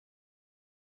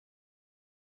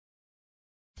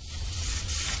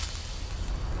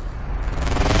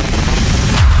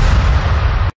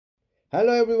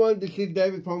Hello everyone, this is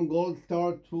David from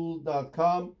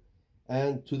goldstartool.com,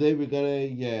 and today we're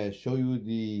gonna show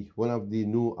you one of the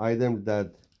new items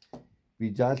that we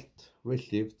just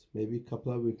received maybe a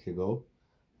couple of weeks ago.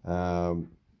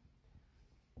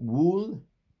 Wool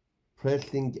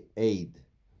pressing aid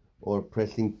or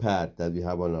pressing pad that we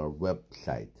have on our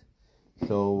website.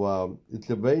 So it's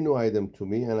a very new item to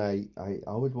me, and I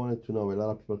always wanted to know. A lot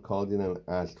of people called in and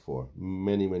asked for,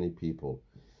 many people.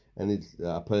 And it's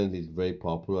apparently it's very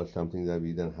popular, something that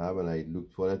we didn't have, and I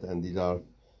looked for it, and these are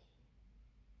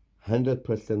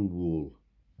 100% wool,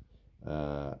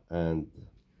 and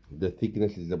the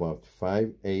thickness is about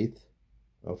 5/8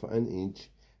 of an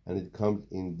inch, and it comes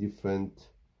in different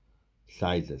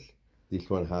sizes. This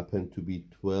one happened to be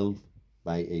 12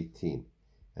 by 18,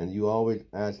 and you always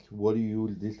ask, what do you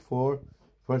use this for?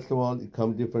 First of all, it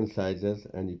comes different sizes,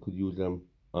 and you could use them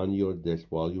on your desk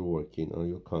while you're working, on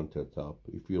your countertop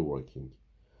if you're working,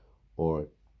 or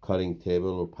cutting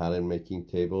table or pattern making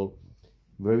table.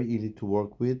 Very easy to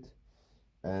work with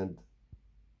and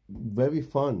very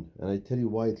fun. And I tell you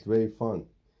why it's very fun,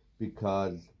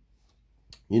 because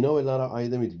a lot of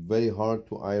items it's very hard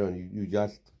to iron.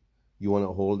 You want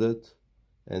to hold it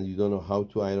and you don't know how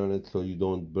to iron it, so you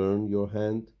don't burn your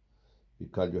hand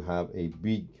because you have a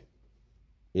big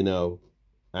iron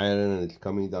and it's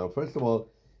coming down. First of all,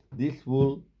 this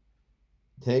will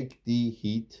take the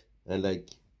heat and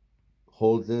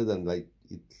holds it, and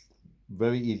it's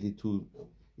very easy to,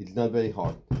 it's not very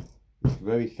hard, it's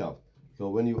very soft. So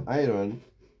when you iron,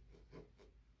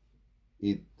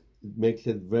 it makes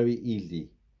it very easy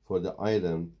for the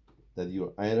item that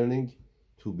you're ironing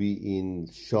to be in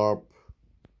sharp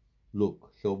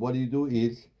look. So what you do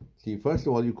is, see, first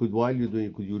of all, while you're doing,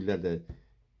 you could use that.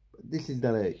 This is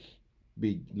not a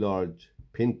big, large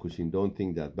pin cushion, don't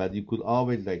think that, but you could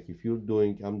always, if you're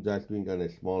doing, I'm just doing on a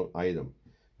small item.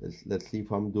 Let's see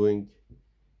if I'm doing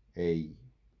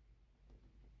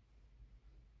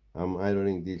I'm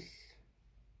ironing this,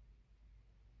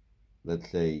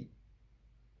 let's say,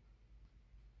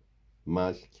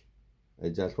 mask. I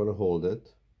just want to hold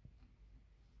it,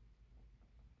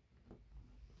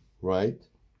 right,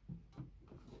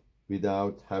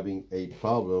 without having a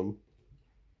problem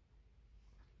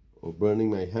or burning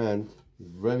my hand.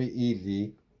 It's very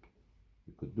easy.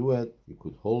 You could do it, you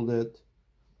could hold it.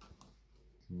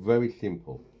 Very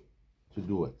simple to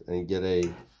do it and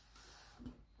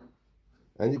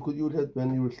and you could use it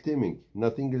when you're steaming.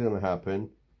 Nothing is gonna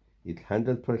happen. It's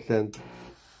 100%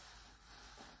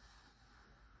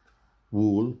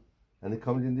 wool, and it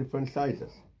comes in different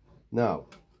sizes. Now,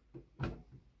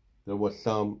 there was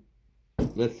some,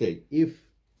 let's say, if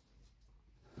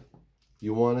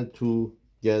you wanted to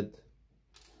get,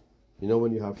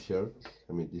 when you have shirts,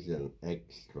 I mean, this is an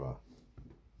extra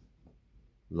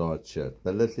large shirt,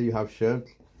 but let's say you have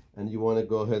shirts and you want to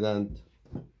go ahead and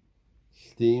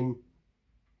steam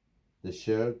the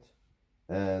shirt,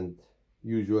 and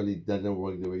usually it doesn't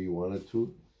work the way you want it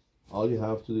to. All you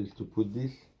have to do is to put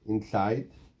this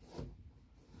inside,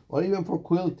 or even for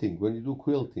quilting, when you do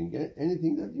quilting,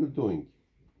 anything that you're doing,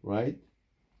 right?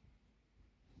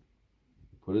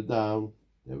 Put it down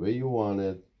the way you want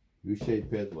it. You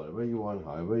shape it whatever you want,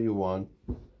 however you want,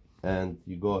 and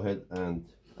you go ahead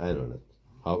and iron it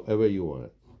however you want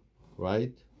it,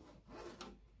 right?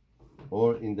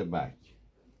 Or in the back.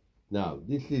 Now,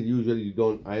 this is usually, you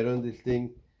don't iron this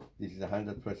thing. This is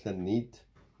 100% neat,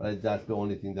 but that's the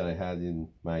only thing that I had in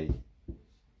my,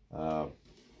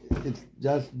 it's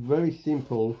just very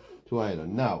simple to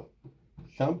iron. Now,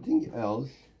 something else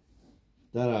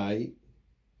that I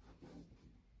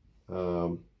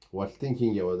was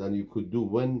thinking about, and you could do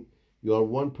when you are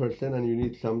one person and you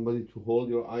need somebody to hold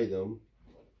your item.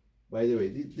 By the way,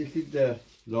 this is the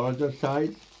larger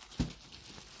size,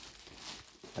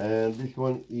 and this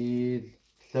one is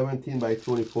 17 by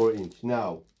 24 inch.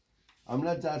 Now, I'm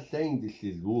not just saying this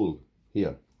is wool.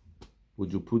 Here,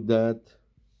 would you put that?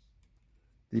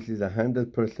 This is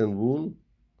 100% wool,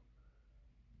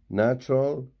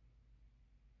 natural,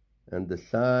 and the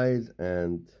size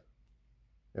and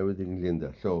everything is in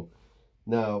there. So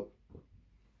now,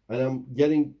 and I'm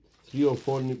getting 3 or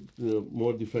 4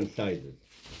 more different sizes.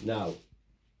 Now,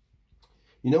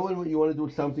 when you want to do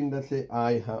something, let's say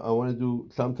I want to do,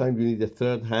 sometimes you need a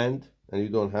third hand and you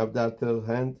don't have that third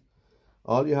hand.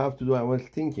 All you have to do, I was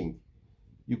thinking,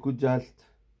 you could just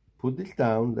put this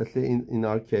down, let's say in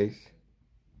our case,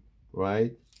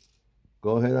 right?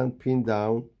 Go ahead and pin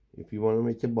down if you want to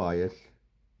make a bias,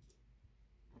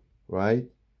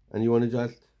 right? And you want to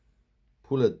just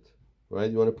pull it, right?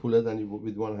 You want to pull it, and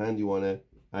with one hand you want to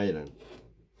iron,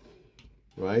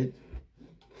 right?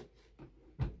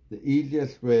 the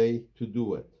easiest way to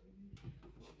do it.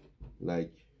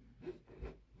 Like,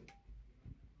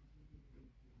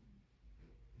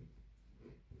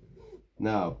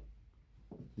 now,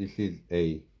 this is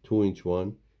a 2-inch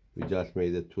one. We just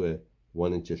made it to a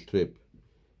 1-inch strip.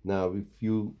 Now, if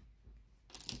you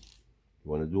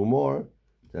want to do more,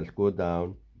 just go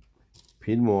down,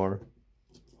 pin more,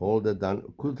 hold it down.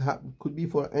 Could be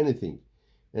for anything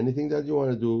that you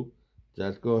want to do.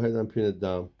 Just go ahead and pin it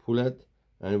down, pull it,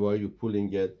 and while you're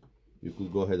pulling it, you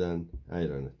could go ahead and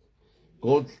iron it.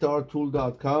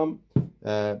 goldstartool.com.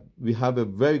 We have a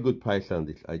very good price on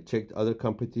this. I checked other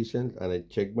competitions and I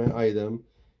checked my item.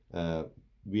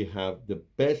 We have the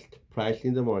best price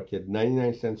in the market,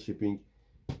 99-cent shipping.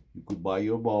 You could buy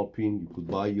your ball pin, you could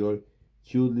buy your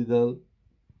cute little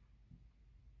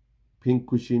pin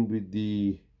cushion with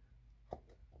the,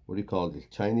 what do you call this,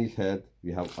 Chinese head.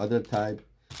 We have other type,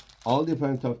 all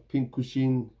different of pin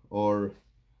cushion or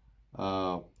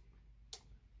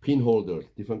pin holders,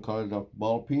 different colors of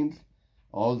ball pins,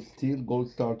 all still.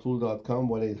 goldstartool.com,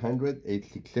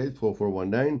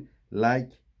 1-800-868-4419.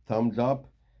 Like, thumbs up,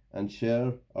 and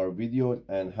share our videos,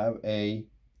 and have a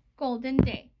golden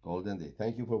day.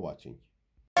 Thank you for watching.